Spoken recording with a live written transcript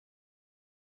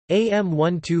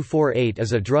AM-1248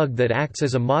 is a drug that acts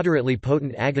as a moderately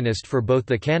potent agonist for both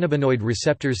the cannabinoid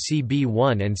receptors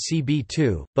CB1 and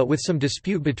CB2, but with some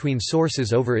dispute between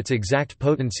sources over its exact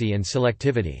potency and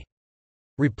selectivity.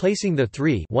 Replacing the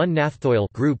 3,1-naphthoyl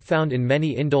group found in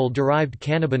many indole-derived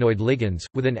cannabinoid ligands,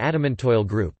 with an adamantoyl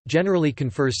group, generally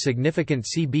confers significant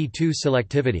CB2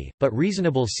 selectivity, but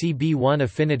reasonable CB1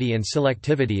 affinity and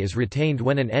selectivity is retained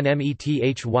when an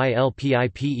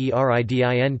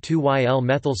NMETHYLPIPERIDIN2YL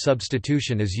methyl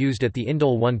substitution is used at the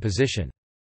indole 1 position.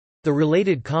 The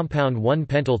related compound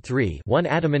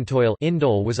 1-pentyl-3,1-adamantoyl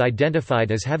indole was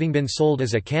identified as having been sold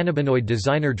as a cannabinoid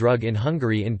designer drug in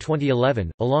Hungary in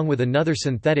 2011, along with another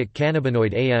synthetic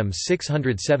cannabinoid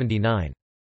AM-679.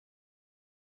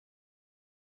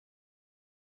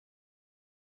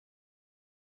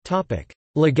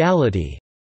 Legality.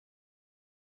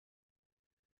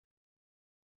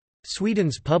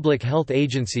 Sweden's public health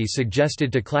agency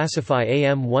suggested to classify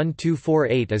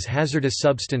AM-1248 as hazardous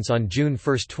substance on June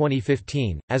 1,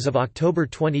 2015. As of October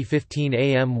 2015,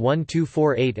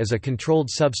 AM-1248 is a controlled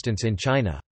substance in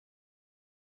China.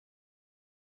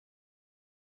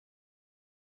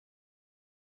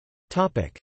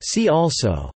 Topic: See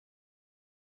also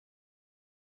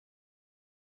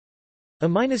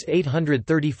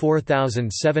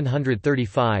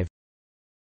A-834735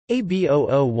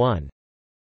 AB001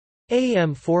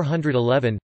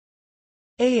 AM-411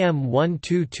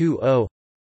 AM-1220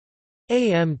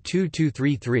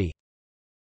 AM-2233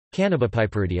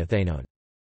 Cannabipiperidioethanone